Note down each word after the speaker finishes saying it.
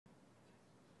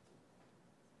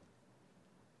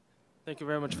Thank you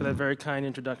very much for that very kind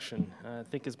introduction. I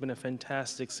think it's been a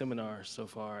fantastic seminar so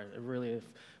far. I really have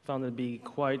found it to be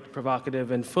quite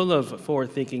provocative and full of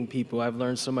forward-thinking people. I've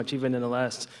learned so much even in the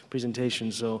last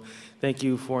presentation, so thank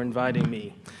you for inviting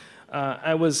me.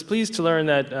 I was pleased to learn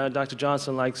that Dr.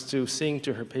 Johnson likes to sing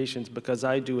to her patients because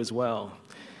I do as well.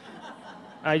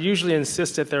 I usually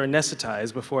insist that they're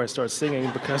anesthetized before I start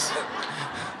singing because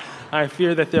I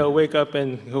fear that they'll wake up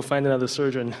and go find another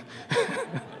surgeon.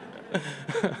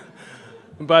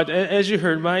 But as you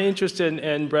heard, my interest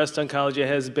in breast oncology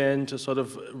has been to sort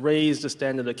of raise the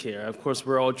standard of care. Of course,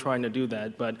 we're all trying to do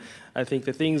that, but I think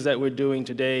the things that we're doing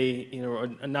today,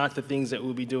 are not the things that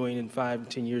we'll be doing in 5 to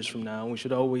 10 years from now. We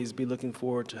should always be looking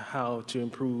forward to how to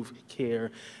improve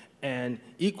care, and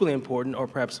equally important, or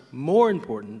perhaps more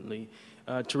importantly,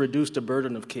 to reduce the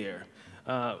burden of care.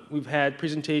 We've had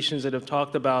presentations that have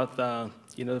talked about the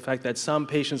fact that some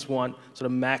patients want sort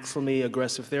of maximally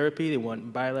aggressive therapy. They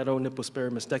want bilateral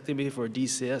nipple-sparing mastectomy for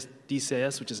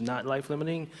DCIS, which is not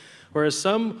life-limiting, whereas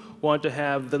some want to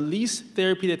have the least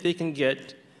therapy that they can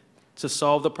get to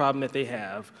solve the problem that they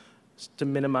have to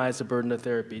minimize the burden of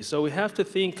therapy. So we have to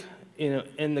think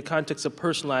in the context of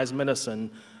personalized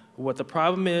medicine, what the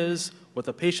problem is, what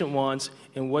the patient wants,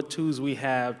 and what tools we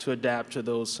have to adapt to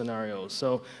those scenarios.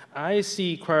 So I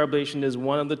see cryoablation as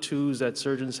one of the tools that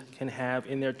surgeons can have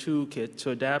in their toolkit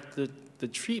to adapt the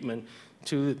treatment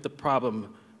to the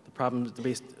problem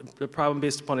based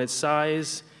upon its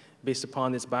size, based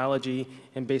upon its biology,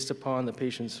 and based upon the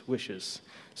patient's wishes.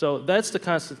 So that's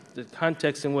the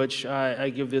context in which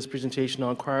I give this presentation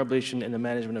on cryoablation and the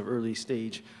management of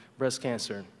early-stage breast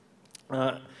cancer.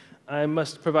 I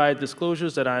must provide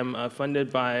disclosures that I'm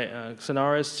funded by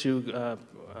Cenaris to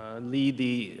lead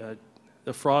the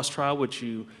FROST trial, which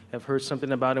you have heard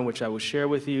something about and which I will share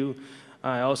with you.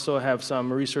 I also have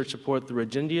some research support through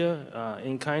Agendia,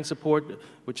 in-kind support,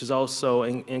 which is also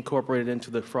incorporated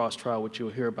into the FROST trial, which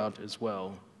you'll hear about as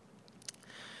well.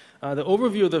 The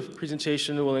overview of the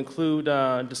presentation will include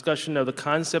discussion of the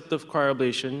concept of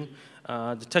cryoablation,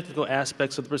 the technical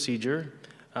aspects of the procedure.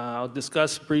 I'll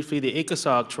discuss briefly the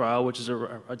ACOSOG trial, which is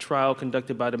a trial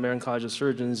conducted by the American College of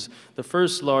Surgeons, the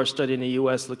first large study in the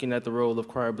U.S. looking at the role of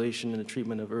cryoablation in the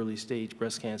treatment of early-stage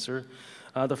breast cancer.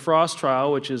 The FROST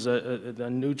trial, which is a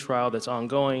new trial that's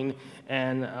ongoing,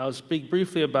 and I'll speak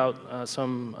briefly about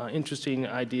some interesting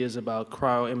ideas about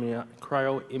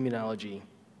cryoimmunology.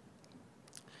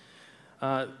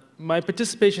 My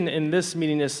participation in this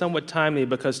meeting is somewhat timely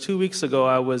because 2 weeks ago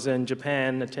I was in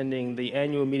Japan attending the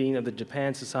annual meeting of the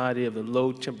Japan Society of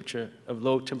Low Temperature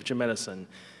Medicine.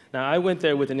 Now I went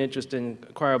there with an interest in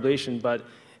cryoablation, but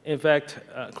in fact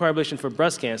cryoablation for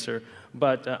breast cancer,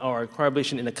 or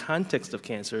cryoablation in the context of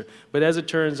cancer. But as it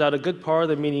turns out, a good part of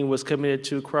the meeting was committed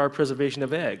to cryopreservation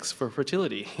of eggs for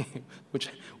fertility,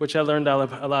 which I learned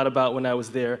a lot about when I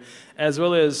was there, as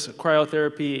well as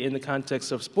cryotherapy in the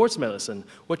context of sports medicine,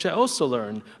 which I also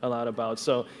learned a lot about.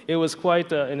 So it was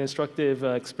quite an instructive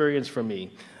experience for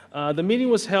me. The meeting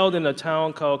was held in a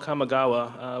town called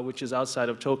Kamigawa, which is outside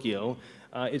of Tokyo.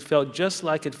 It felt just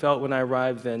like it felt when I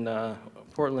arrived in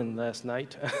Portland last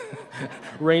night,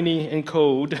 rainy and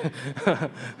cold,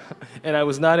 and I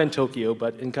was not in Tokyo,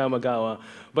 but in Kamigawa.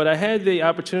 But I had the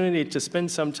opportunity to spend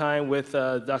some time with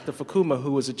Dr. Fukuma,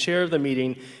 who was the chair of the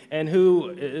meeting, and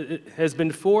who has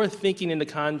been forward-thinking in the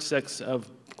context of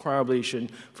cryoablation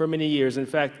for many years. In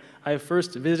fact, I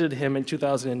first visited him in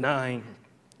 2009,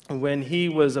 when he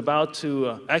was about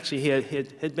to, actually he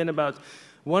had been about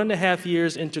 1.5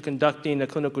 years into conducting a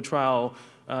clinical trial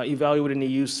evaluating the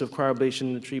use of cryoablation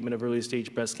in the treatment of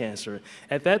early-stage breast cancer.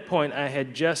 At that point, I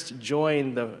had just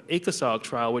joined the ACOSOG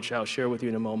trial, which I'll share with you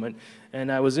in a moment,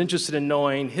 and I was interested in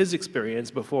knowing his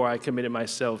experience before I committed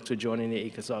myself to joining the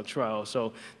ACOSOG trial.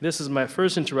 So this is my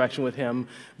first interaction with him,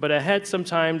 but I had some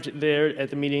time there at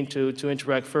the meeting to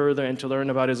interact further and to learn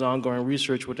about his ongoing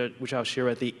research, which I'll share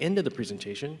at the end of the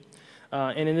presentation.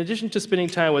 And in addition to spending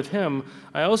time with him,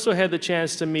 I also had the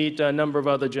chance to meet a number of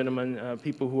other gentlemen,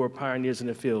 people who are pioneers in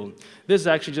the field. This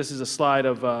actually just is a slide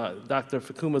of Dr.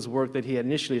 Fukuma's work that he had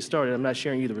initially started. I'm not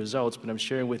sharing you the results, but I'm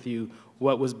sharing with you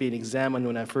what was being examined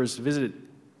when I first visited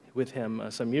with him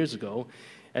some years ago.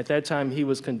 At that time, he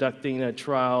was conducting a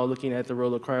trial looking at the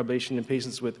role of cryoablation in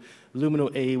patients with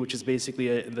luminal A, which is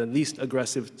basically the least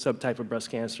aggressive subtype of breast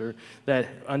cancer that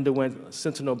underwent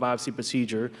sentinel biopsy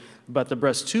procedure, but the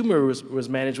breast tumor was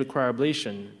managed with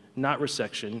cryoablation, not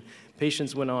resection.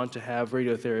 Patients went on to have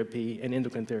radiotherapy and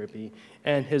endocrine therapy,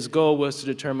 and his goal was to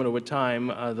determine over time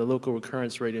the local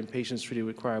recurrence rate in patients treated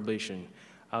with cryoablation.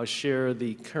 I'll share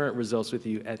the current results with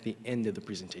you at the end of the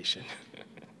presentation.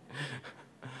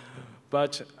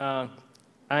 But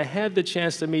I had the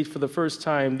chance to meet for the first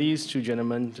time these two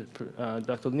gentlemen,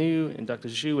 Dr. Liu and Dr.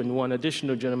 Zhu, and one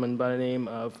additional gentleman by the name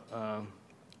of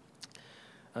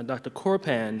Dr.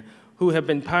 Korpan, who have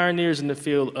been pioneers in the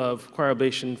field of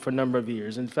cryoablation for a number of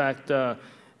years. In fact,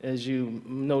 as you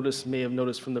may have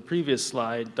noticed from the previous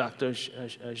slide, Dr.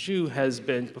 Zhu has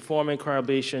been performing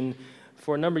cryoablation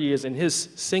for a number of years, and his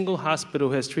single hospital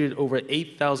has treated over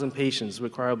 8,000 patients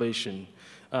with cryoablation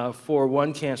for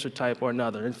one cancer type or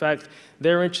another. In fact,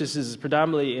 their interest is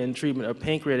predominantly in treatment of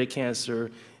pancreatic cancer,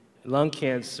 lung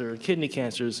cancer, kidney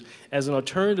cancers as an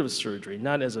alternative surgery,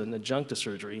 not as an adjunctive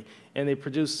surgery. And they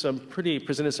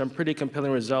presented some pretty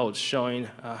compelling results showing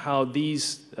how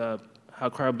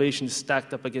cryoablation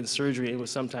stacked up against surgery and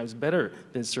was sometimes better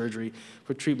than surgery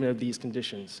for treatment of these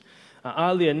conditions.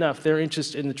 Oddly enough, their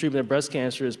interest in the treatment of breast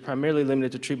cancer is primarily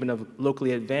limited to treatment of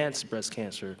locally advanced breast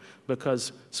cancer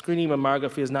because screening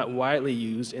mammography is not widely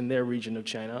used in their region of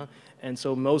China. And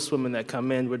so most women that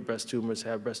come in with breast tumors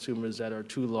have breast tumors that are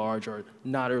too large or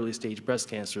not early stage breast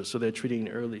cancer. So they're treating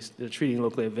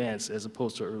locally advanced as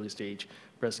opposed to early stage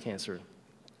breast cancer.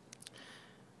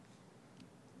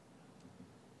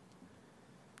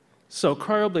 So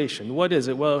cryoablation, what is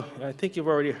it? Well, I think you've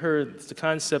already heard the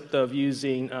concept of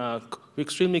using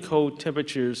extremely cold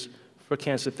temperatures for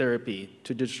cancer therapy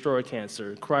to destroy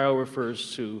cancer. Cryo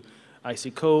refers to icy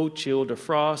cold, chill to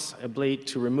frost, ablate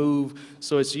to remove.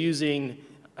 So it's using,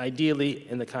 ideally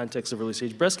in the context of early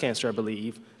stage breast cancer, I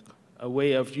believe, a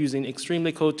way of using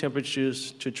extremely cold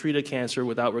temperatures to treat a cancer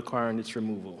without requiring its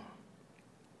removal.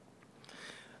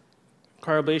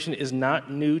 Cryoablation is not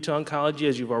new to oncology,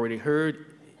 as you've already heard.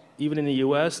 Even in the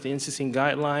US, the NCCN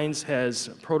guidelines has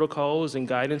protocols and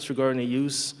guidance regarding the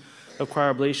use of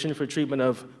cryoablation for treatment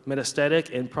of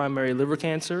metastatic and primary liver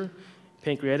cancer,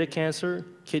 pancreatic cancer,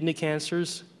 kidney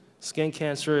cancers, skin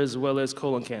cancer, as well as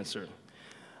colon cancer.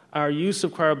 Our use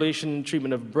of cryoablation in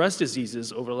treatment of breast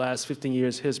diseases over the last 15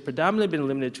 years has predominantly been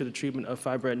limited to the treatment of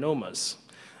fibroadenomas.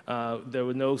 There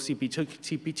were no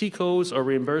CPT codes or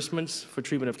reimbursements for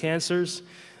treatment of cancers,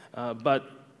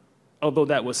 but although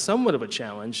that was somewhat of a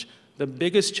challenge, the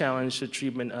biggest challenge to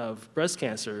treatment of breast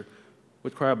cancer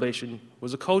with cryoablation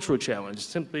was a cultural challenge,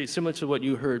 simply similar to what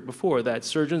you heard before, that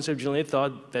surgeons have generally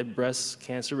thought that breast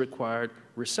cancer required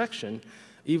resection,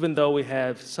 even though we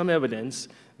have some evidence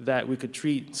that we could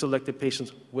treat selected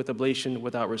patients with ablation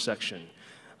without resection.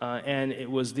 And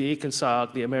it was the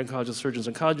ACONSOG, the American College of Surgeons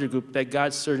Oncology Group, that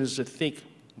got surgeons to think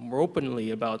more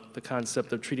openly about the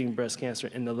concept of treating breast cancer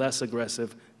in the less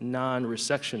aggressive,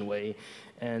 non-resection way.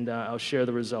 And I'll share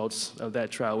the results of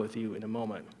that trial with you in a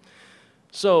moment.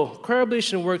 So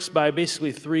cryoablation works by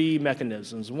basically three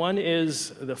mechanisms. One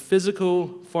is the physical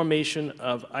formation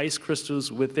of ice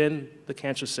crystals within the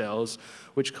cancer cells,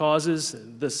 which causes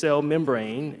the cell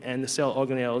membrane and the cell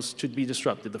organelles to be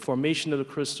disrupted. The formation of the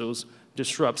crystals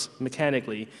disrupts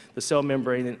mechanically the cell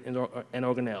membrane and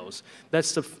organelles.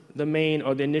 That's the main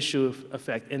or the initial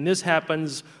effect. And this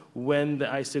happens when the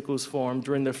icicles form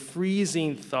during the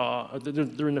freezing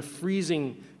during the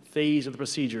freezing phase of the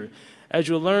procedure. As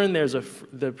you'll learn,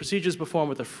 the procedure is performed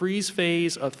with a freeze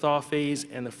phase, a thaw phase,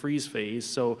 and the freeze phase.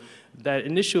 So that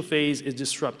initial phase is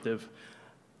disruptive.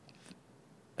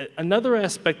 Another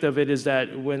aspect of it is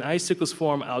that when icicles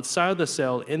form outside of the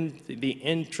cell in the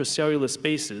intracellular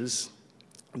spaces,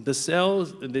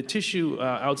 the tissue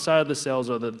outside of the cells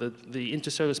or the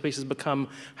intercellular spaces become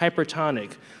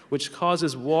hypertonic, which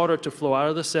causes water to flow out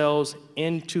of the cells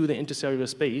into the intercellular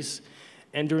space.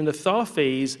 And during the thaw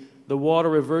phase, the water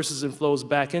reverses and flows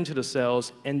back into the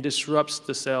cells and disrupts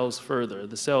the cells further.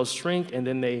 The cells shrink and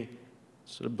then they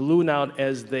sort of balloon out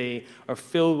as they are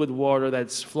filled with water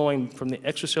that's flowing from the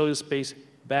extracellular space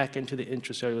back into the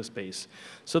intracellular space.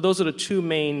 So those are the two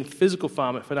main physical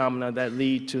phenomena that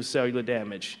lead to cellular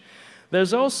damage.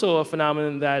 There's also a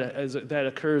phenomenon that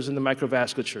occurs in the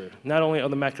microvasculature. Not only are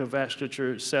the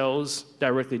microvasculature cells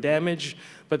directly damaged,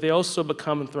 but they also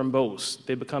become thrombosed.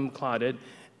 They become clotted,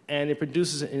 and it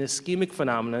produces an ischemic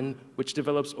phenomenon which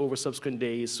develops over subsequent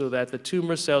days so that the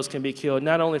tumor cells can be killed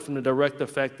not only from the direct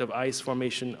effect of ice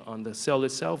formation on the cell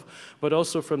itself, but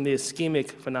also from the ischemic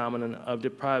phenomenon of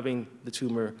depriving the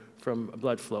tumor from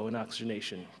blood flow and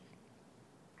oxygenation.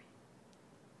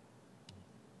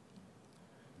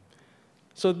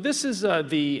 So this is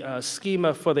the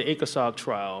schema for the ACOSOG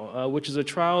trial, which is a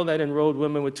trial that enrolled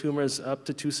women with tumors up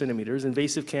to 2 centimeters,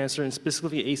 invasive cancer, and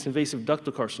specifically ace-invasive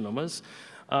ductal carcinomas.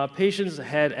 Patients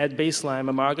had at baseline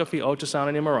mammography, ultrasound,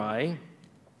 and MRI.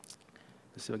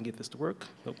 Let's see if I can get this to work.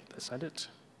 Nope, that's not it.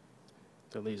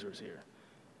 The laser's here.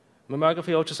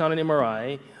 Mammography, ultrasound, and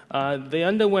MRI. They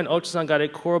underwent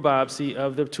ultrasound-guided core biopsy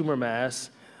of the tumor mass.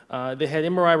 They had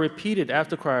MRI repeated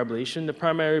after cryoablation. The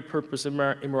primary purpose of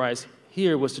MRIs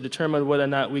here was to determine whether or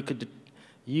not we could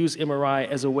use MRI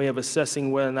as a way of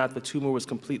assessing whether or not the tumor was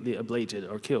completely ablated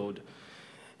or killed.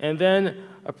 And then,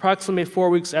 approximately 4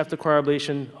 weeks after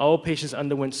cryoablation, all patients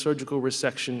underwent surgical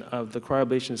resection of the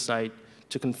cryoablation site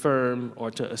to confirm or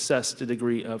to assess the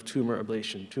degree of tumor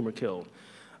ablation, tumor kill.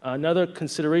 Another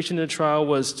consideration in the trial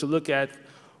was to look at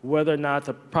whether or not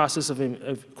the process of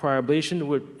cryoablation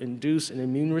would induce an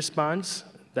immune response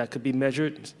that could be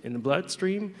measured in the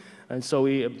bloodstream. And so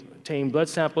we obtained blood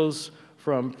samples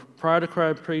from prior to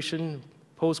cryoablation,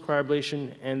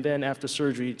 post-cryoablation, and then after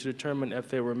surgery to determine if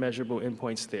there were measurable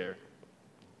endpoints there.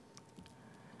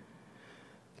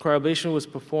 Cryoablation was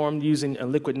performed using a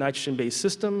liquid nitrogen-based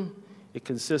system. It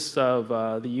consists of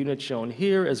the unit shown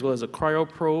here, as well as a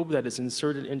cryoprobe that is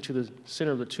inserted into the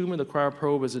center of the tumor. The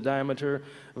cryoprobe is a diameter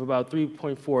of about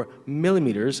 3.4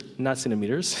 millimeters, not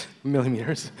centimeters,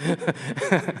 millimeters.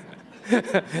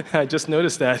 I just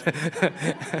noticed that.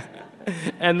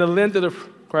 And the length of the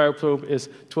cryoprobe is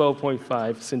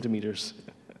 12.5 centimeters.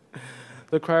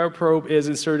 The cryoprobe is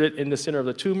inserted in the center of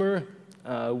the tumor.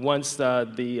 Once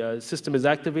the system is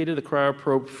activated, the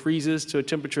cryoprobe freezes to a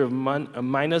temperature of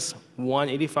minus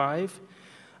 185.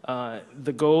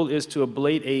 The goal is to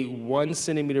ablate a 1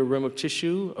 centimeter rim of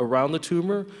tissue around the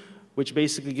tumor, which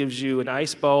basically gives you an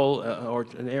ice ball or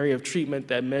an area of treatment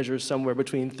that measures somewhere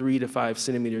between 3 to 5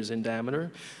 centimeters in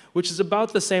diameter, which is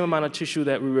about the same amount of tissue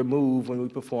that we remove when we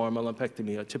perform a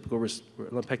lumpectomy, a typical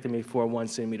lumpectomy for a 1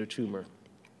 centimeter tumor.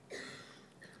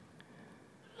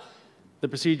 The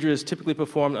procedure is typically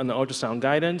performed under ultrasound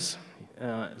guidance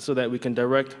so that we can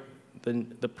direct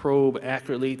the probe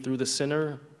accurately through the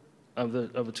center of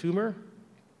the tumor.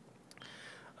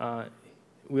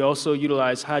 We also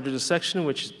utilize hydrodissection,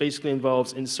 which basically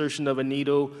involves insertion of a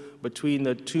needle between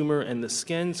the tumor and the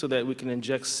skin so that we can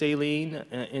inject saline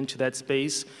into that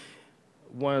space.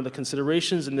 One of the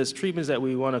considerations in this treatment is that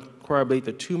we want to cryoablate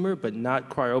the tumor, but not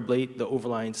cryoablate the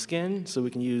overlying skin. So we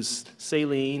can use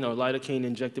saline or lidocaine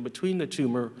injected between the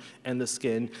tumor and the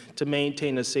skin to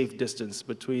maintain a safe distance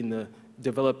between the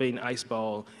developing ice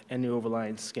ball and the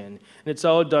overlying skin. And it's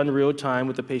all done real time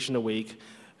with the patient awake.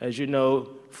 As you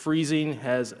know, freezing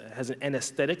has an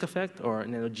anesthetic effect or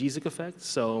an analgesic effect.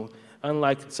 So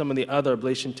unlike some of the other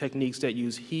ablation techniques that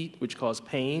use heat, which cause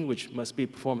pain, which must be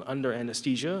performed under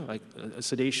anesthesia, like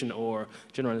sedation or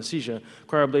general anesthesia,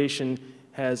 cryoablation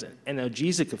has an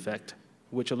analgesic effect,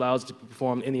 which allows it to be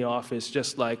performed in the office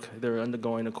just like they're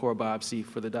undergoing a core biopsy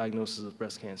for the diagnosis of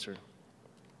breast cancer.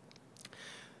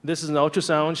 This is an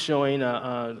ultrasound showing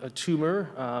a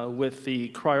tumor with the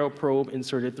cryoprobe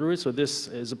inserted through it. So this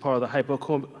is a part of the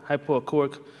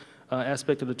hypoechoic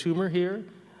aspect of the tumor here.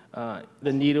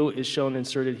 The needle is shown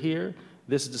inserted here.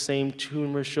 This is the same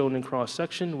tumor shown in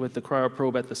cross-section with the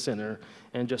cryoprobe at the center.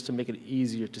 And just to make it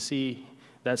easier to see,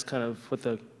 that's kind of what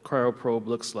the cryoprobe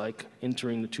looks like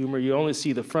entering the tumor. You only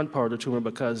see the front part of the tumor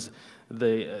because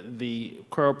the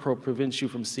cryoprobe prevents you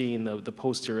from seeing the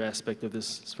posterior aspect of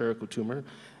this spherical tumor.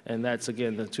 And that's,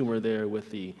 again, the tumor there with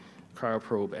the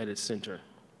cryoprobe at its center.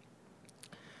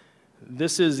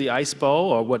 This is the ice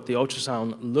ball, or what the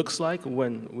ultrasound looks like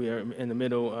when we are in the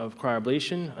middle of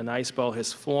cryoablation. An ice ball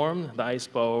has formed. The ice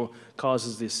ball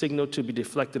causes the signal to be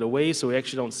deflected away, so we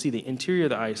actually don't see the interior of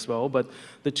the ice ball, but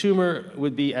the tumor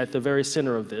would be at the very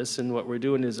center of this, and what we're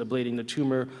doing is ablating the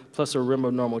tumor plus a rim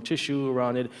of normal tissue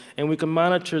around it, and we can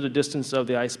monitor the distance of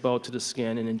the ice ball to the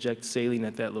skin and inject saline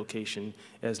at that location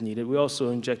as needed. We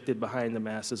also inject it behind the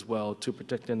mass as well to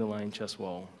protect the underlying chest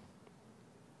wall.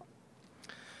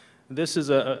 This is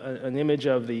an image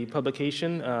of the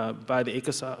publication by the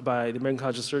American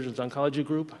College of Surgeons Oncology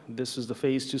Group. This is the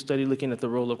phase 2 study looking at the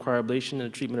role of cryoablation in the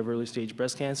treatment of early stage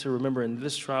breast cancer. Remember, in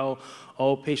this trial,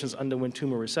 all patients underwent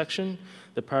tumor resection.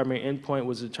 The primary endpoint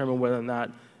was to determine whether or not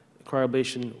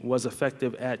cryoablation was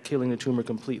effective at killing the tumor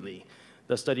completely.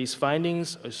 The study's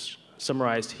findings are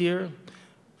summarized here.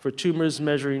 For tumors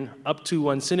measuring up to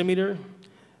 1 centimeter,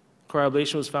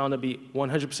 cryoablation was found to be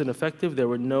 100% effective. There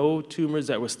were no tumors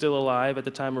that were still alive at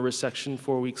the time of resection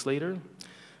 4 weeks later.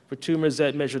 For tumors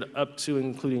that measured up to and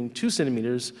including 2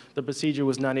 centimeters, the procedure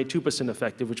was 92%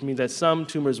 effective, which means that some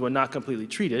tumors were not completely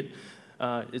treated.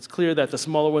 It's clear that the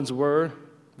smaller ones were,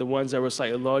 the ones that were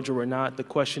slightly larger were not. The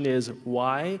question is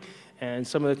why? And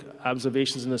some of the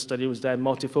observations in the study was that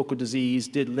multifocal disease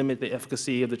did limit the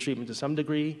efficacy of the treatment to some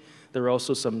degree. There were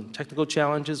also some technical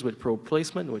challenges with probe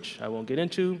placement, which I won't get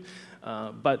into.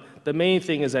 But the main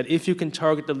thing is that if you can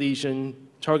target the lesion,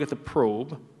 target the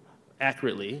probe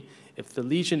accurately, if the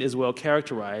lesion is well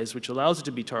characterized, which allows it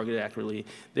to be targeted accurately,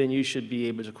 then you should be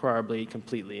able to cryoablate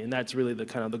completely. And that's really the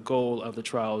kind of the goal of the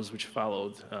trials which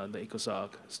followed the ECOSOC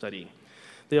study.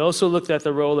 They also looked at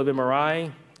the role of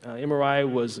MRI.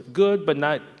 MRI was good, but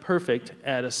not perfect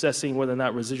at assessing whether or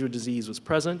not residual disease was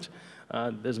present.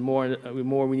 There's more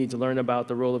we need to learn about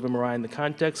the role of MRI in the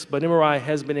context, but MRI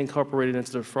has been incorporated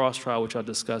into the FROST trial, which I'll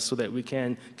discuss, so that we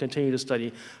can continue to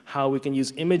study how we can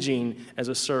use imaging as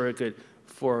a surrogate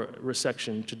for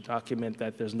resection to document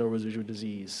that there's no residual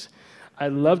disease.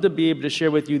 I'd love to be able to share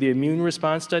with you the immune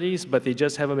response studies, but they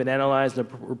just haven't been analyzed and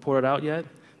reported out yet.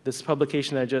 This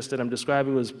publication that I'm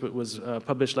describing was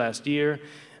published last year.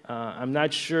 I'm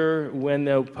not sure when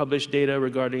they'll publish data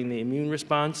regarding the immune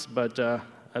response, but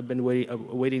I've been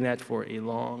awaiting that for a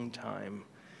long time.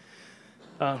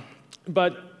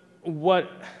 But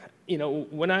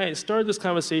when I started this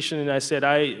conversation and I said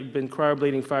I've been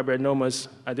cryoablating fibroadenomas,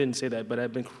 I didn't say that, but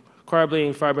I've been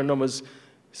cryoablating fibroadenomas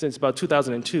since about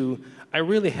 2002, I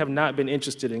really have not been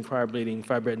interested in cryoablating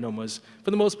fibroadenomas.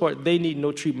 For the most part, they need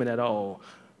no treatment at all.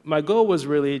 My goal was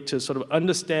really to sort of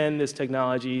understand this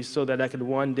technology so that I could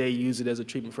one day use it as a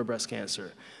treatment for breast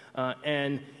cancer.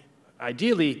 And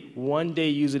ideally, one day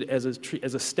use it as a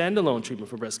standalone treatment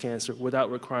for breast cancer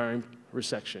without requiring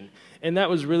resection. And that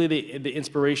was really the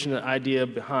inspiration and idea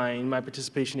behind my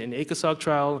participation in the ECOSOC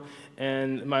trial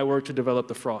and my work to develop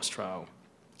the FROST trial.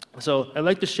 So I'd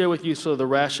like to share with you sort of the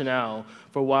rationale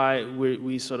for why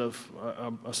we sort of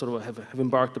have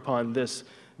embarked upon this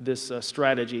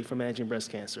strategy for managing breast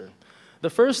cancer. The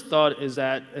first thought is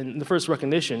that, and the first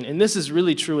recognition, and this is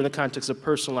really true in the context of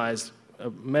personalized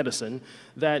medicine,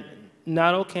 that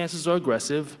not all cancers are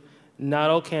aggressive, not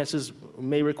all cancers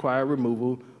may require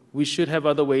removal. We should have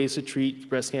other ways to treat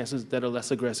breast cancers that are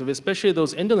less aggressive, especially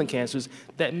those indolent cancers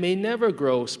that may never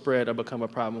grow, spread, or become a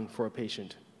problem for a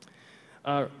patient.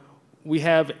 We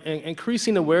have an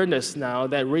increasing awareness now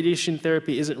that radiation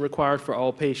therapy isn't required for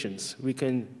all patients. We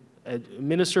can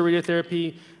administer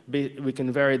radiotherapy, we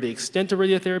can vary the extent of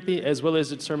radiotherapy, as well as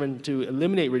determine to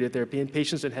eliminate radiotherapy in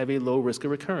patients that have a low risk of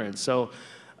recurrence. So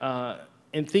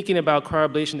in thinking about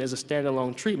cryoablation as a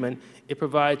standalone treatment, it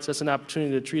provides us an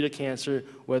opportunity to treat a cancer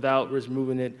without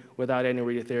removing it, without any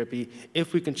radiotherapy,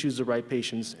 if we can choose the right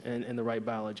patients and the right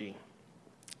biology.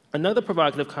 Another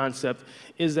provocative concept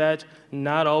is that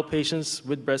not all patients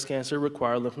with breast cancer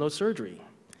require lymph node surgery.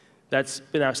 That's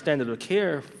been our standard of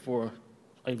care for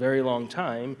a very long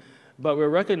time, but we're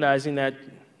recognizing that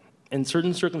in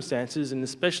certain circumstances, and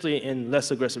especially in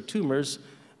less aggressive tumors,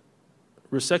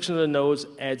 resection of the nodes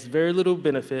adds very little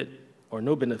benefit, or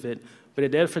no benefit, but it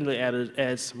definitely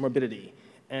adds morbidity.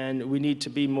 And we need to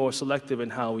be more selective in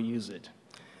how we use it.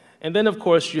 And then, of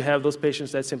course, you have those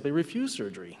patients that simply refuse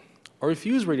surgery, or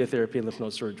refuse radiotherapy and lymph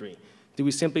node surgery. Do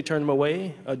we simply turn them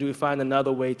away, or do we find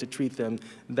another way to treat them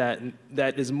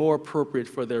that is more appropriate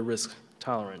for their risk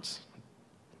tolerance?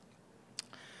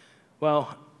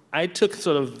 Well, I took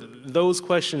sort of those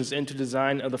questions into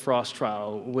design of the FROST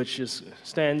trial, which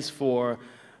stands for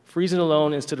Freezing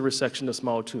Alone Instead of Resection of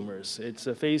Small Tumors. It's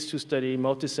a phase 2 study,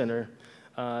 multi-center,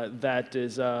 that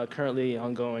is currently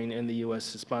ongoing in the US,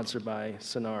 sponsored by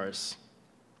Sonaris.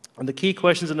 And the key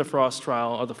questions in the FROST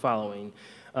trial are the following.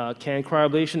 Can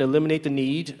cryoablation eliminate the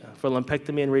need for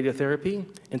lumpectomy and radiotherapy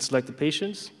in selected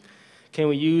patients? Can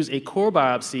we use a core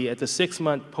biopsy at the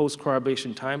 6-month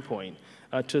post-cryoablation time point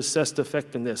to assess the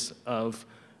effectiveness of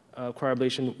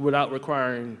cryoablation without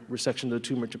requiring resection of the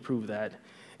tumor to prove that?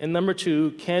 And number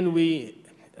 2, can we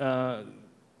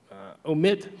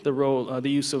omit the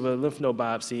use of a lymph node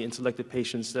biopsy in selected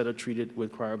patients that are treated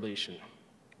with cryoablation?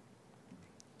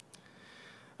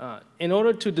 In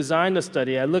order to design the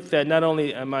study, I looked at not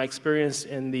only my experience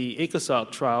in the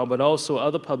ECOSOC trial, but also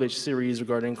other published series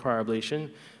regarding cryoablation.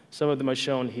 Some of them are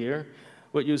shown here.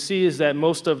 What you'll see is that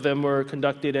most of them were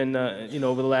conducted in,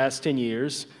 over the last 10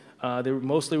 years. They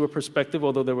mostly were prospective,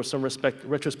 although there were some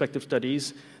retrospective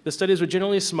studies. The studies were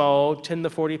generally small, 10 to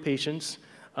 40 patients,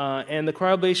 and the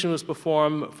cryoablation was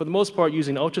performed, for the most part,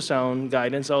 using ultrasound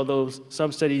guidance, although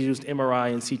some studies used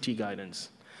MRI and CT guidance.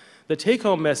 The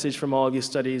take-home message from all of these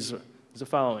studies is the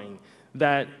following,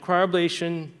 that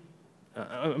cryoablation,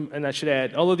 and I should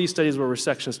add, all of these studies were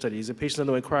resection studies. The patients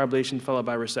underwent cryoablation followed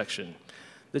by resection.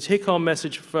 The take-home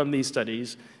message from these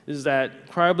studies is that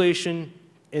cryoablation,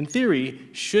 in theory,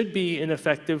 should be an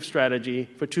effective strategy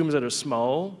for tumors that are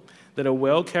small, that are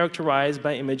well characterized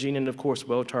by imaging and, of course,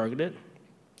 well targeted,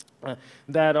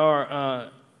 that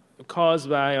are caused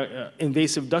by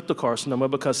invasive ductal carcinoma,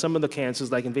 because some of the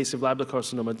cancers, like invasive lobular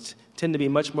carcinoma, tend to be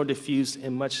much more diffuse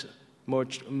and much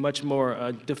much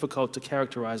more difficult to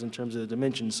characterize in terms of the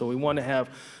dimensions. So we want to have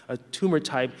a tumor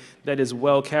type that is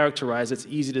well characterized, that's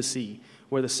easy to see,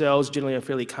 where the cells generally are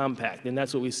fairly compact, and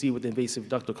that's what we see with invasive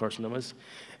ductal carcinomas.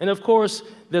 And of course,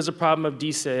 there's a problem of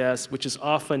DCIS, which is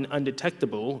often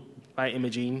undetectable by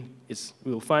imaging.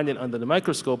 We will find it under the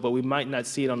microscope, but we might not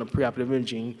see it on the preoperative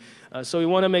imaging. So we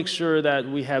want to make sure that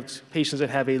we have patients that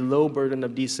have a low burden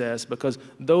of DCIS, because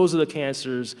those are the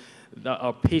cancers that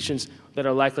are patients that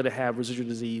are likely to have residual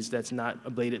disease that's not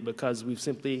ablated because we've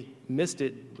simply missed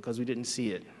it because we didn't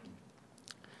see it.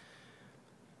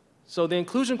 So the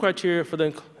inclusion criteria for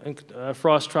the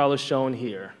FROST trial is shown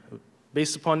here.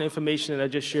 Based upon the information that I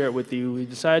just shared with you, we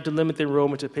decided to limit the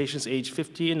enrollment to patients aged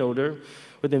 50 and older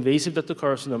with invasive ductal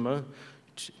carcinoma,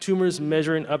 tumors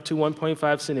measuring up to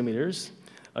 1.5 centimeters,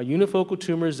 unifocal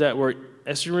tumors that were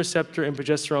estrogen receptor and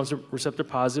progesterone receptor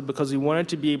positive, because we wanted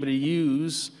to be able to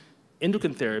use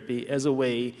endocrine therapy as a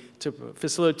way to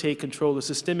facilitate control of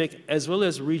systemic as well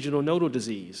as regional nodal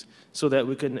disease, so that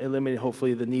we can eliminate,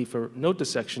 hopefully, the need for node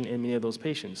dissection in many of those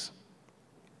patients.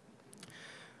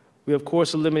 We, of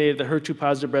course, eliminated the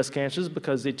HER2-positive breast cancers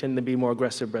because they tend to be more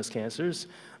aggressive breast cancers.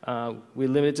 We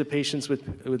limited to patients with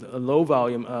a low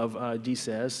volume of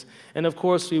DCIS. And, of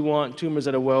course, we want tumors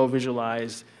that are well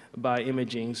visualized by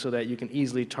imaging so that you can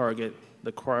easily target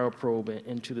the cryoprobe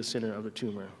into the center of the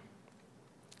tumor.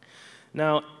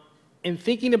 Now, in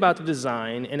thinking about the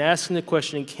design and asking the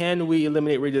question, can we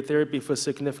eliminate radiotherapy for a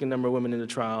significant number of women in the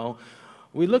trial,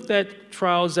 we looked at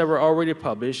trials that were already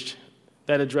published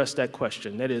that addressed that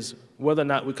question. That is, whether or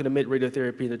not we could omit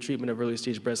radiotherapy in the treatment of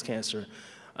early-stage breast cancer.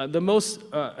 The most,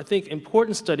 I think,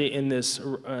 important study in this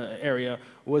area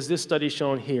was this study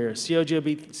shown here,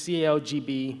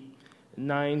 CLGB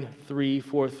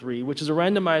 9343, which is a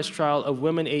randomized trial of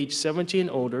women aged 70 and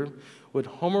older with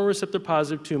hormone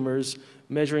receptor-positive tumors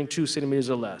measuring 2 centimeters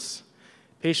or less.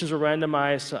 Patients were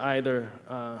randomized to either,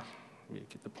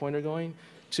 get the pointer going,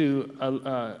 to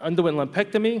underwent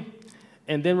lumpectomy,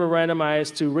 and then were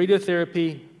randomized to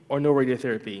radiotherapy or no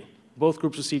radiotherapy. Both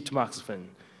groups received tamoxifen.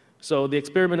 So the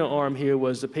experimental arm here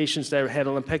was the patients that had a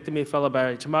lumpectomy followed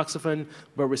by tamoxifen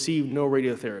but received no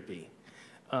radiotherapy,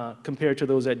 compared to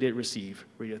those that did receive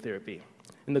radiotherapy.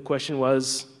 And the question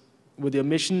was, would the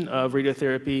omission of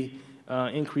radiotherapy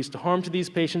increase the harm to these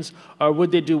patients, or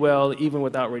would they do well even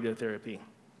without radiotherapy?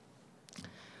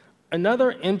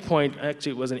 Another endpoint,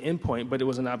 actually it wasn't an endpoint, but it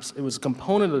was a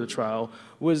component of the trial,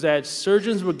 was that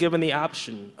surgeons were given the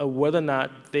option of whether or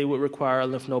not they would require a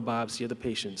lymph node biopsy of the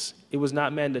patients. It was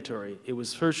not mandatory. It was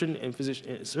surgeon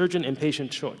and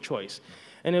patient choice.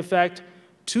 And in fact,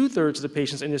 2/3 of the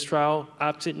patients in this trial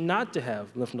opted not to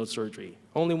have lymph node surgery.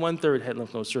 Only 1/3 had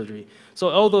lymph node surgery. So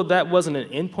although that wasn't an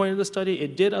endpoint of the study,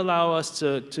 it did allow us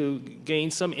to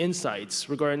gain some insights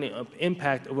regarding the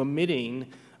impact of omitting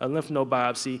a lymph node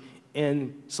biopsy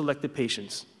in selected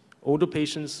patients, older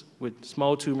patients with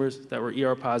small tumors that were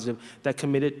ER positive that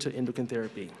committed to endocrine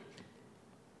therapy.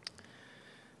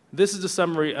 This is the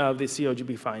summary of the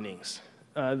CLGB findings.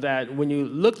 That when you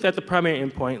looked at the primary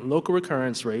endpoint, local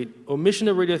recurrence rate, omission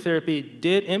of radiotherapy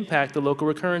did impact the local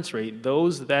recurrence rate.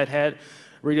 Those that had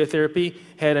radiotherapy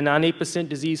had a 98%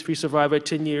 disease-free survival at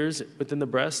 10 years within the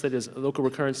breast, that is local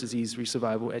recurrence disease-free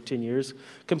survival at 10 years,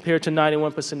 compared to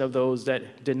 91% of those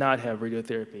that did not have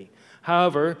radiotherapy.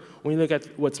 However, when you look at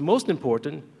what's most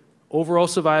important, overall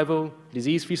survival,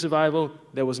 disease-free survival,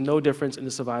 there was no difference in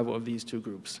the survival of these two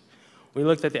groups. When you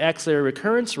looked at the axillary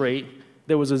recurrence rate,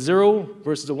 there was a 0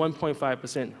 versus a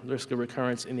 1.5% risk of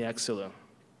recurrence in the axilla.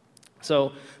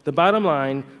 So the bottom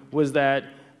line was that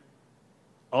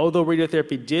although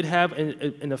radiotherapy did have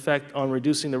an effect on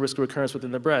reducing the risk of recurrence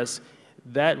within the breast,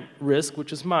 that risk,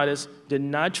 which is modest, did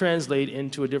not translate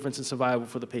into a difference in survival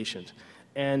for the patient,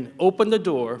 and opened the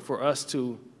door for us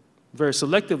to very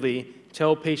selectively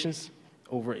tell patients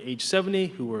over age 70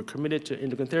 who were committed to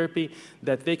endocrine therapy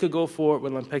that they could go forward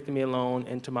with lumpectomy alone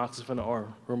and tamoxifen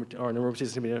or an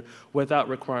aromatase inhibitor without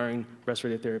requiring breast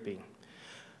radiotherapy.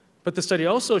 But the study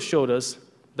also showed us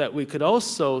that we could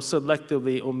also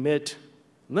selectively omit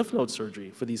lymph node surgery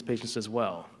for these patients as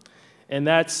well. And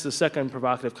that's the second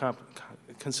provocative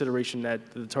consideration that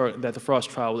the FROST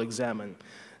trial will examine.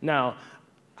 Now,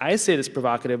 I say it's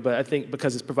provocative, but I think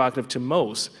because it's provocative to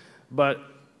most, but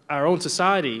our own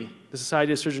society, the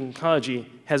Society of Surgical Oncology,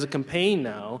 has a campaign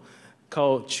now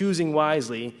called Choosing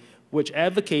Wisely, which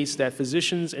advocates that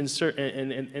physicians and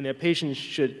their patients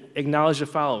should acknowledge the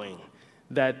following: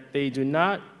 that they do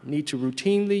not need to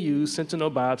routinely use sentinel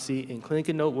biopsy in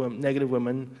clinically negative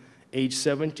women age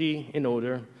 70 and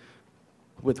older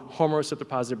with hormone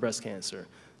receptor-positive breast cancer.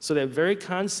 So that very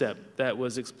concept that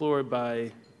was explored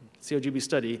by CLGB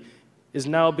study is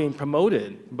now being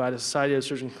promoted by the Society of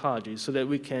Surgical Oncology so that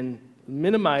we can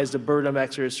minimize the burden of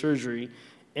axillary surgery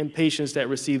in patients that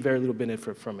receive very little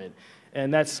benefit from it.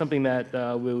 And that's something that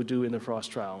we will do in the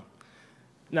FROST trial.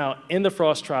 Now, in the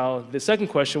FROST trial, the second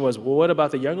question was, well, what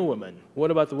about the younger women?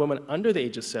 What about the women under the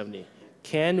age of 70?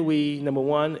 Can we, number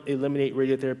one, eliminate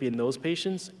radiotherapy in those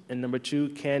patients? And number two,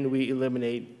 can we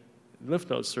eliminate lymph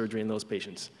node surgery in those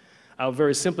patients? I'll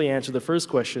very simply answer the first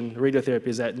question. Radiotherapy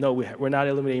is that, no, we're not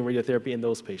eliminating radiotherapy in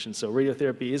those patients. So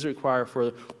radiotherapy is required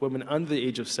for women under the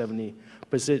age of 70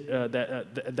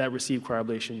 that receive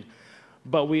cryoablation.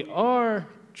 But we are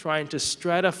trying to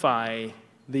stratify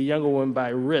the younger women by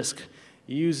risk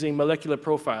using molecular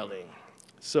profiling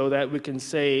so that we can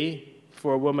say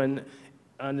for a woman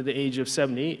under the age of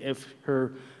 70, if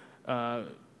her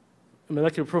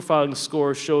molecular profiling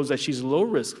score shows that she's low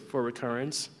risk for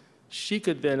recurrence, she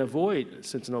could then avoid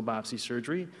sentinel biopsy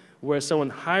surgery, whereas someone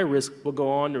high risk will go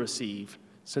on to receive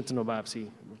the sentinel biopsy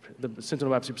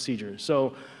procedure.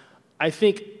 So I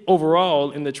think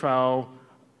overall in the trial,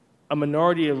 a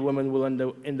minority of women will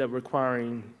end up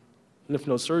requiring lymph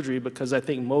node surgery because I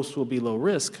think most will be low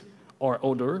risk or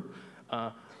older,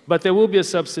 but there will be a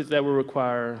subset that will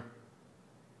require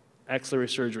axillary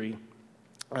surgery.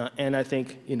 And I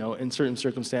think, in certain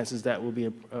circumstances that will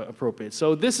be appropriate.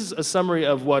 So this is a summary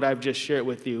of what I've just shared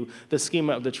with you, the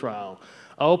schema of the trial.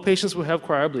 All patients will have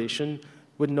cryoablation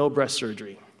with no breast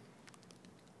surgery.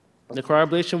 The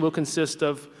cryoablation will consist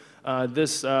of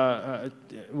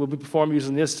will be performed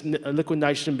using this liquid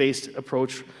nitrogen-based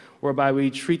approach, whereby we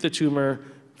treat the tumor,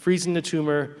 freezing the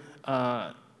tumor,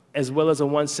 as well as a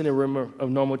 1 centimeter of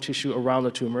normal tissue around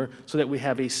the tumor, so that we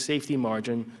have a safety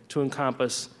margin to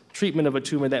encompass treatment of a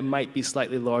tumor that might be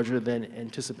slightly larger than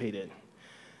anticipated.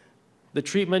 The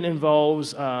treatment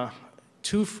involves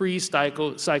 2 freeze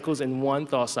cycles and 1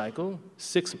 thaw cycle,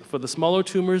 6 for the smaller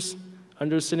tumors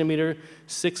under a centimeter,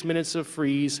 6 minutes of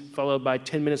freeze, followed by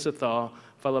 10 minutes of thaw,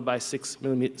 followed by 6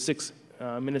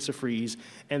 minutes of freeze.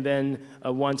 And then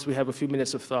once we have a few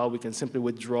minutes of thaw, we can simply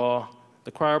withdraw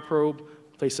the cryoprobe,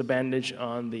 place a bandage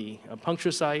on the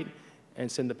puncture site, and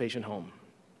send the patient home.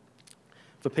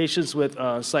 For patients with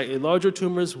slightly larger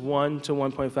tumors, 1 to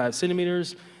 1.5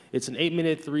 centimeters, it's an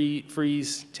 8-minute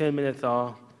freeze, 10-minute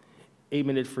thaw,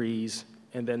 8-minute freeze,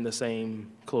 and then the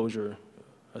same closure,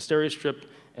 a Steri-Strip,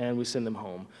 and we send them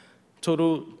home.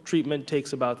 Total treatment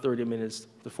takes about 30 minutes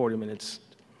to 40 minutes.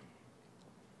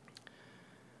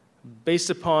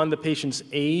 Based upon the patient's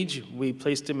age, we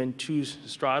place them in 2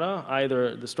 strata,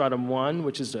 either the stratum 1,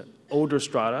 which is the older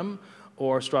stratum,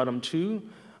 or stratum 2.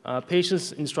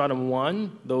 Patients in stratum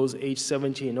 1, those age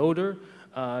 70 and older,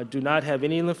 do not have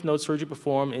any lymph node surgery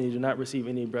performed and they do not receive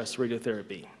any breast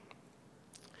radiotherapy.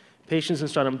 Patients in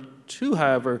stratum 2,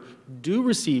 however, do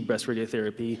receive breast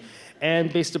radiotherapy,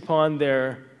 and based upon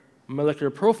their molecular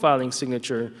profiling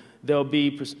signature, they'll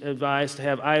be advised to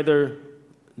have either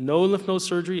no lymph node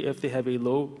surgery if they have a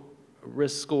low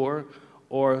risk score,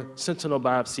 or sentinel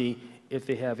biopsy if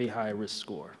they have a high risk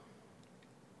score.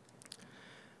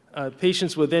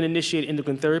 Patients will then initiate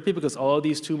endocrine therapy because all of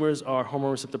these tumors are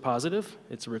hormone receptor positive.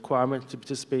 It's a requirement to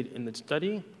participate in the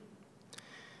study.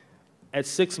 At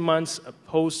 6 months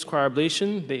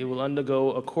post-cryoablation, they will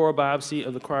undergo a core biopsy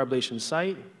of the cryoablation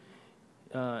site.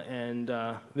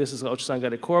 This is an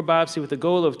ultrasound-guided core biopsy with the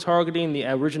goal of targeting the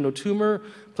original tumor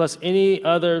plus any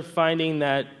other finding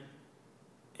that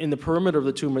in the perimeter of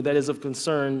the tumor that is of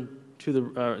concern to the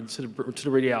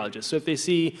radiologist. So if they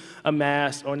see a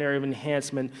mass or an area of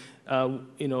enhancement,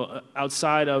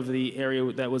 outside of the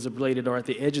area that was ablated or at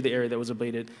the edge of the area that was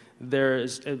ablated, they're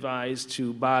advised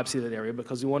to biopsy that area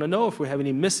because we want to know if we have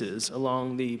any misses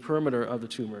along the perimeter of the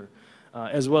tumor,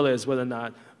 as well as whether or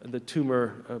not the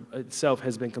tumor itself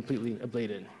has been completely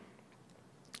ablated.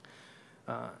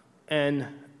 And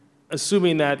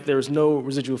assuming that there's no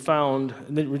residual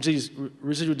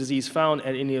disease found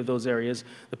at any of those areas,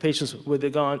 the patients would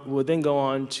then go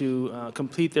on to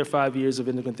complete their 5 years of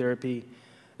endocrine therapy,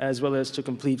 as well as to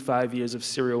complete 5 years of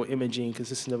serial imaging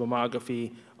consisting of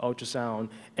mammography, ultrasound,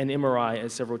 and MRI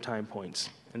at several time points,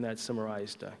 and that's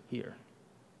summarized here.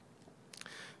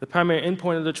 The primary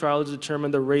endpoint of the trial is to determine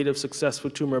the rate of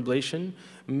successful tumor ablation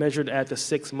measured at the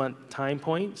 6-month time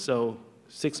point, so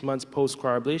 6 months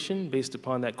post-cryoablation based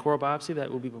upon that core biopsy that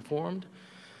will be performed.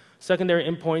 Secondary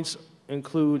endpoints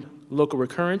include local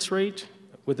recurrence rate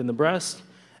within the breast,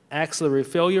 axillary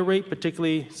failure rate,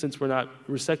 particularly since we're not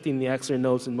resecting the axillary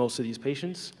nodes in most of these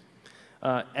patients,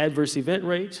 adverse event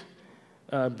rate,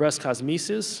 breast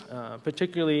cosmesis,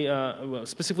 particularly,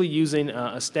 specifically using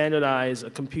a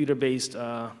standardized computer-based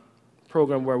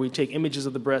program where we take images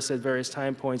of the breast at various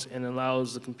time points and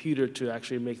allows the computer to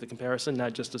actually make the comparison,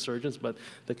 not just the surgeons, but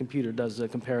the computer does the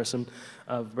comparison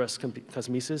of breast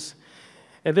cosmesis.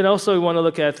 And then also we want to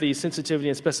look at the sensitivity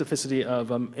and specificity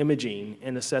of imaging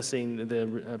in assessing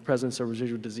the presence of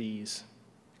residual disease.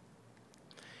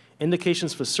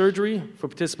 Indications for surgery for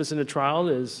participants in the trial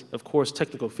is, of course,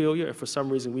 technical failure. If for some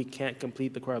reason we can't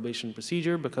complete the cryoablation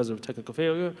procedure because of technical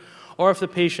failure, or if the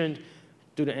patient,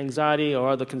 due to anxiety or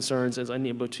other concerns, is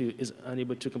unable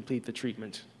to complete the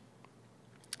treatment.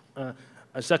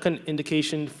 A second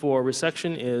indication for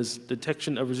resection is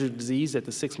detection of residual disease at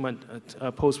the 6-month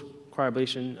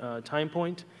post-cryoablation time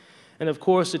point. And of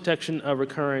course, detection of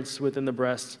recurrence within the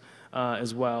breast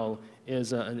as well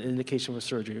is an indication for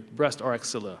surgery. Breast or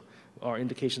axilla are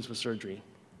indications for surgery.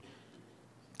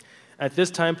 At this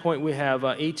time point, we have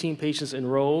 18 patients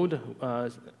enrolled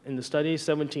in the study,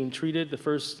 17 treated. The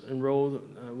first enrolled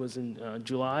was in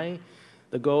July.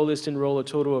 The goal is to enroll a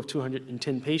total of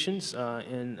 210 patients,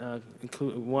 and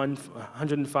include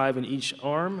 105 in each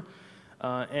arm.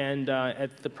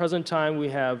 At the present time, we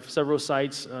have several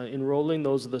sites enrolling.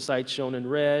 Those are the sites shown in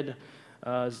red.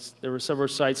 There were several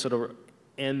sites that are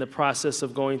in the process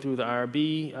of going through the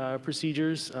IRB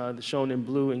procedures, shown in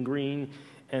blue and green,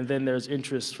 and then there's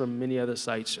interest from many other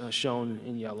sites shown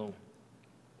in yellow.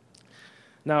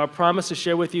 Now, I promise to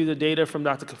share with you the data from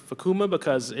Dr. Fakuma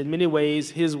because in many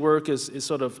ways his work is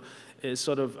sort of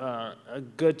a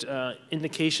good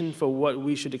indication for what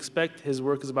we should expect. His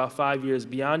work is about 5 years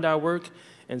beyond our work,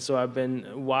 and so I've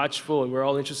been watchful, and we're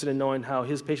all interested in knowing how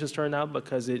his patients turn out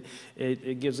because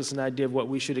it gives us an idea of what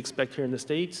we should expect here in the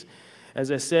States. As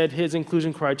I said, his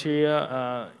inclusion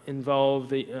criteria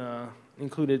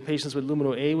included patients with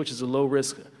luminal A, which is a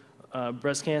low-risk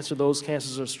breast cancer. Those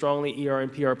cancers are strongly ER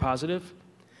and PR positive.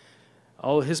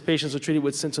 All of his patients are treated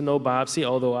with sentinel biopsy,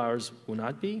 although ours will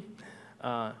not be.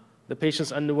 The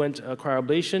patients underwent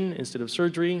cryoablation instead of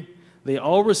surgery. They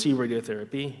all received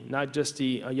radiotherapy, not just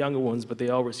the younger ones, but they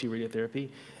all received radiotherapy,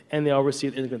 and they all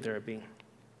received endocrine therapy.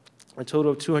 A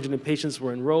total of 200 patients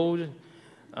were enrolled.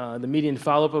 The median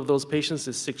follow-up of those patients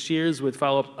is 6 years, with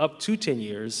follow-up up to 10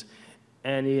 years,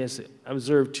 and he has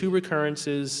observed 2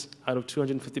 recurrences out of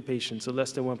 250 patients, so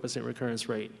less than 1% recurrence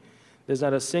rate. There's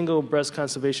not a single breast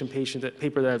conservation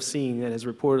paper that I've seen that has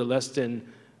reported less than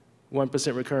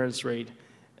 1% recurrence rate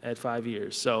at 5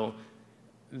 years. So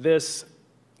this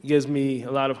gives me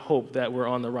a lot of hope that we're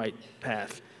on the right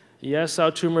path. Yes,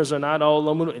 our tumors are not all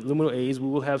luminal A's. We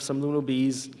will have some luminal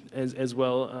B's as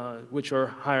well, which are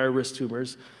higher risk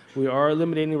tumors. We are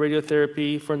eliminating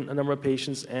radiotherapy for a number of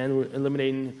patients, and we're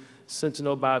eliminating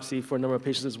sentinel biopsy for a number of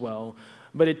patients as well.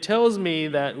 But it tells me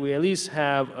that we at least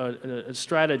have a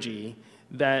strategy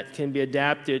that can be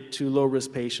adapted to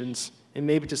low-risk patients and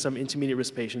maybe to some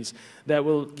intermediate-risk patients that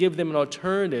will give them an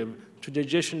alternative to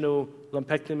traditional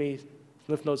lumpectomy,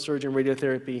 lymph node surgery, and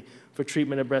radiotherapy for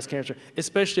treatment of breast cancer,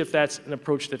 especially if that's an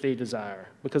approach that they desire.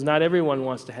 Because not everyone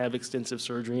wants to have extensive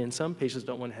surgery, and some patients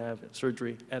don't want to have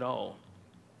surgery at all.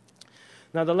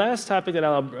 Now, the last topic that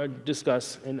I'll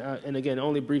discuss, and again,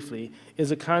 only briefly, is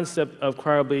the concept of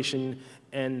cryoablation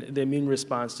and the immune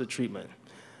response to treatment.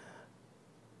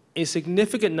 A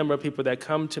significant number of people that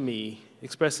come to me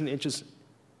expressing interest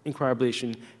in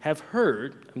cryoablation have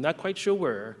heard, I'm not quite sure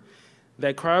where,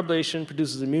 that cryoablation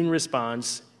produces immune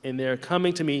response, and they're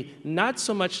coming to me not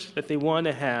so much that they want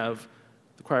to have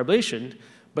the cryoablation,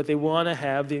 but they want to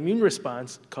have the immune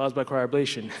response caused by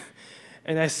cryoablation.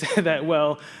 And I said that,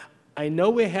 well, I know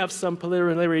we have some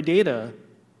preliminary data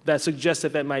that suggests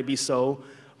that that might be so,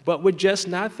 but we're just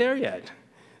not there yet.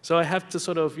 So I have to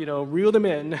sort of, reel them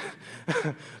in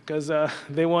because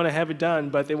they want to have it done,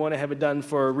 but they want to have it done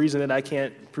for a reason that I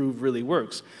can't prove really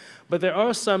works. But there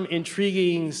are some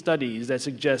intriguing studies that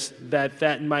suggest that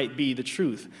that might be the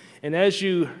truth. And as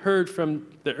you heard from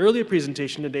the earlier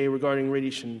presentation today regarding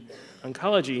radiation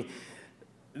oncology,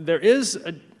 there is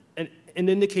an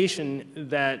indication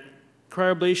that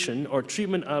cryoablation or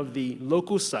treatment of the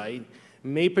local site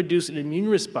may produce an immune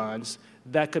response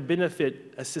that could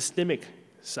benefit a systemic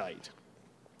site.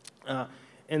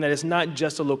 And that it's not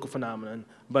just a local phenomenon,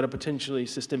 but a potentially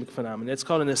systemic phenomenon. It's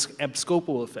called an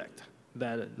abscopal effect,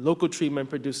 that local treatment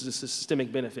produces a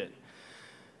systemic benefit.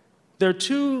 There are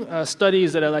 2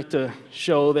 studies that I'd like to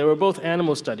show. They were both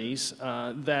animal studies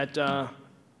that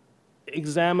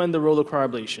examined the role of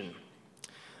cryoablation.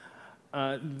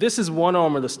 This is one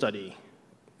arm of the study.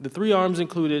 The 3 arms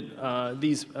included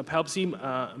these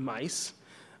palpsy mice.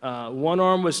 One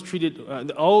arm was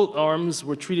treated, all arms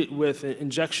were treated with an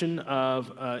injection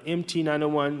of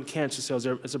MT901 cancer cells.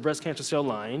 It's a breast cancer cell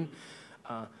line.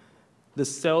 The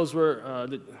cells were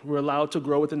allowed to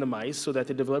grow within the mice so that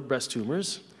they developed breast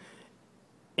tumors.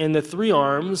 In the 3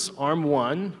 arms, arm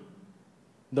 1,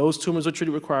 those tumors were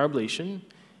treated with cryoablation.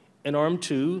 In arm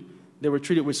 2, they were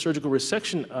treated with surgical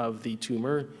resection of the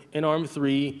tumor. In arm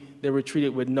 3, they were treated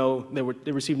with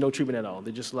they received no treatment at all.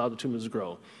 They just allowed the tumors to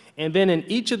grow. And then in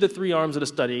each of the 3 arms of the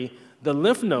study, the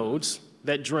lymph nodes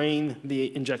that drain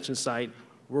the injection site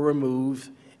were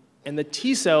removed, and the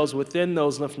T cells within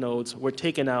those lymph nodes were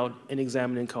taken out and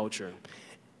examined in culture.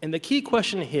 And the key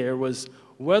question here was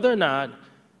whether or not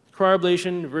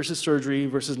cryoablation versus surgery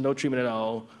versus no treatment at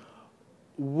all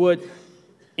would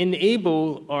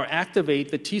enable or activate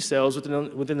the T cells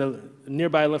within the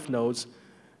nearby lymph nodes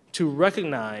to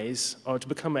recognize or to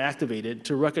become activated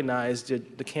to recognize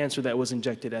the cancer that was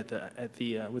injected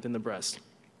within the breast.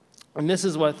 And this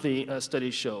is what the study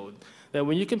showed, that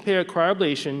when you compare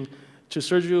cryoablation to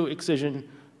surgical excision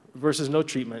versus no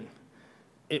treatment,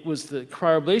 it was the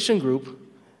cryoablation group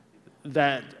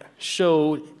that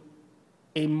showed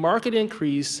a marked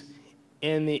increase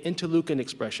in the interleukin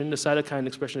expression, the cytokine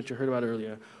expression that you heard about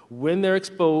earlier, when they're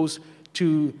exposed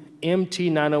to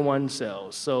MT901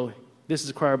 cells. So this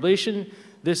is cryoablation.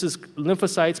 This is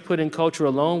lymphocytes put in culture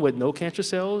alone with no cancer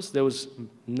cells. There was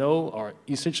no, or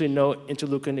essentially no,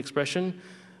 interleukin expression.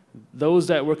 Those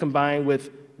that were combined with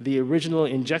the original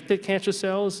injected cancer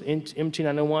cells,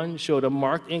 MT901, showed a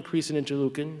marked increase in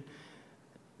interleukin.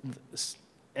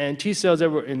 And T cells that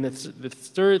were in the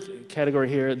third category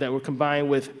here that were combined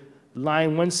with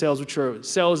line 1 cells, which are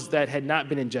cells that had not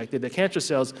been injected. They're cancer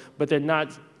cells, but they're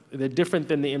different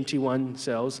than the MT1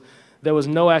 cells. There was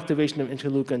no activation of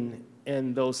interleukin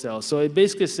in those cells. So it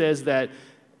basically says that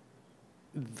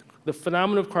the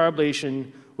phenomenon of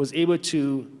cryoablation was able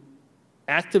to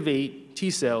activate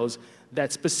T cells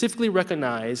that specifically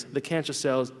recognize the cancer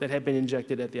cells that had been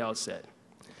injected at the outset.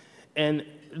 And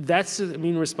that's the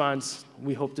immune response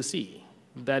we hope to see,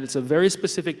 that it's a very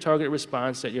specific targeted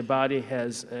response that your body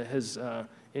has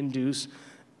induced,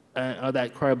 or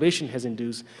that cryoablation has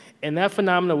induced. And that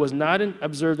phenomenon was not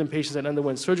observed in patients that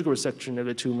underwent surgical resection of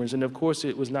the tumors, and of course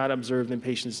it was not observed in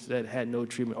patients that had no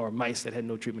treatment, or mice that had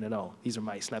no treatment at all. These are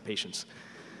mice, not patients.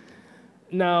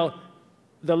 Now,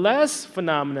 the last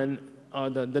phenomenon,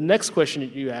 the next question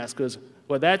that you ask is,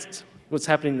 well, that's what's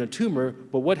happening in the tumor,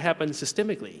 but what happens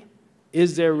systemically?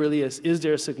 Is there a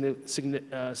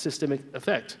systemic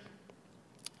effect?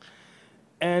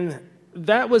 And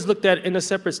that was looked at in a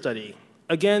separate study.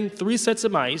 Again, 3 sets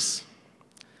of mice,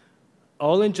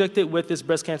 all injected with this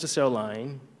breast cancer cell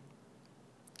line,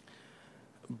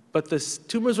 but the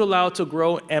tumors were allowed to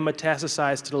grow and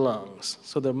metastasize to the lungs.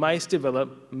 So the mice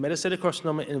developed metastatic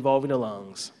carcinoma involving the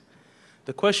lungs.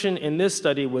 The question in this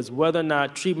study was whether or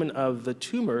not treatment of the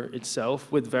tumor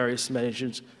itself with various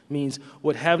means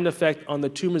would have an effect on the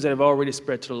tumors that have already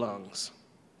spread to the lungs.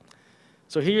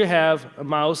 So here you have a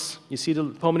mouse, you see the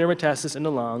pulmonary metastasis in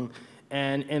the lung,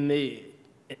 and in the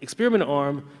experiment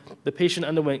arm, the patient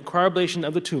underwent cryoablation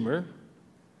of the tumor,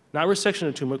 not resection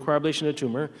of the tumor, cryoablation of the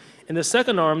tumor. In the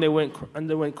second arm, they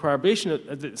underwent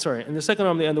cryoablation, in the second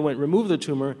arm, they underwent removal of the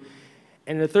tumor,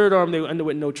 and in the third arm, they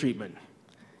underwent no treatment.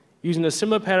 Using a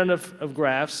similar pattern of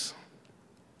graphs,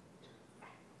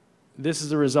 this is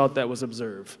the result that was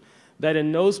observed. That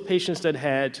in those patients that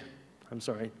had,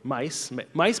 mice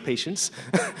patients,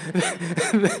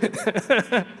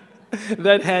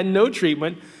 that had no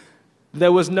treatment,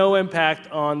 there was no impact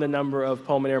on the number of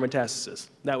pulmonary metastases.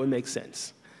 That would make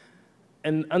sense.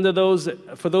 And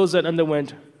for those that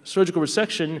underwent surgical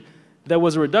resection, there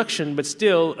was a reduction, but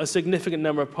still a significant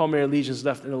number of pulmonary lesions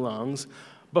left in the lungs.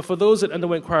 But for those that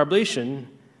underwent cryoablation,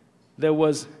 there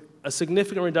was a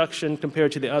significant reduction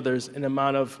compared to the others in the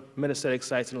amount of metastatic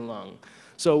sites in the lung.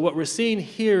 So what we're seeing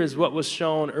here is what was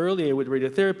shown earlier with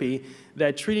radiotherapy,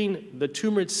 that treating the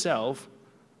tumor itself,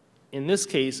 in this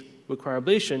case with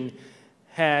cryoablation,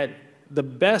 had the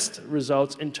best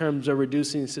results in terms of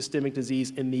reducing systemic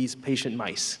disease in these patient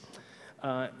mice.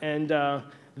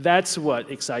 That's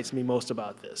what excites me most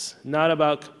about this. Not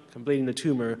about completing the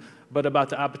tumor, but about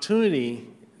the opportunity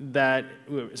that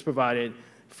is provided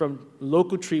from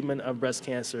local treatment of breast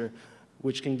cancer,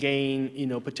 which can gain,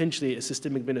 potentially a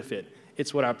systemic benefit.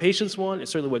 It's what our patients want,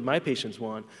 it's certainly what my patients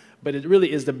want, but it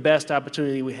really is the best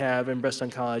opportunity we have in breast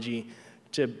oncology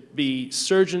to be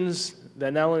surgeons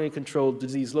that not only control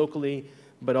disease locally,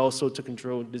 but also to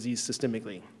control disease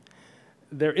systemically.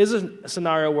 There is a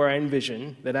scenario where I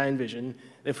envision,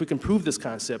 if we can prove this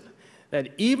concept, that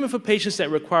even for patients that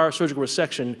require surgical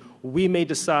resection, we may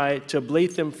decide to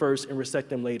ablate them first and resect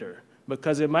them later,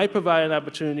 because it might provide an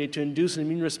opportunity to induce an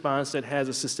immune response that has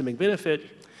a systemic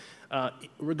benefit,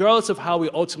 regardless of how we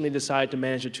ultimately decide to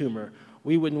manage a tumor,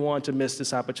 we wouldn't want to miss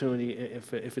this opportunity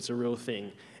if it's a real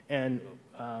thing. And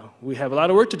we have a lot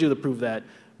of work to do to prove that,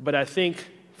 but I think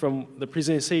from the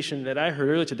presentation that I heard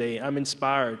earlier today, I'm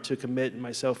inspired to commit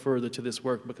myself further to this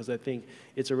work because I think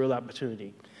it's a real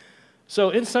opportunity. So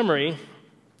in summary,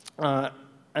 I'd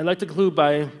like to conclude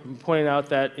by pointing out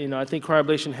that I think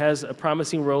cryoablation has a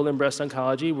promising role in breast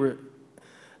oncology.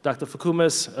 Dr.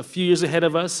 Fukuma's a few years ahead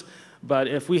of us, but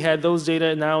if we had those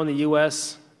data now in the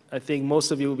US, I think most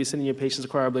of you would be sending your patients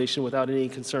to cryoablation without any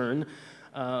concern.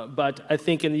 But I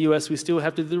think in the US, we still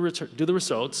have to do the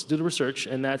research,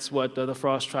 and that's what the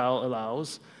FROST trial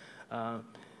allows.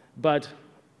 But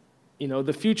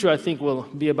the future, I think, will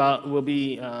be about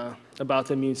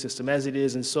the immune system, as it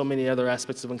is in so many other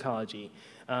aspects of oncology.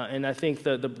 And I think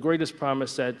the greatest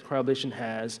promise that cryoablation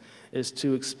has is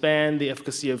to expand the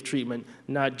efficacy of treatment,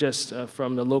 not just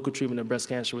from the local treatment of breast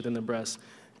cancer within the breast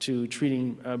to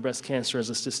treating breast cancer as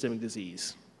a systemic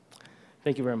disease.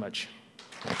 Thank you very much.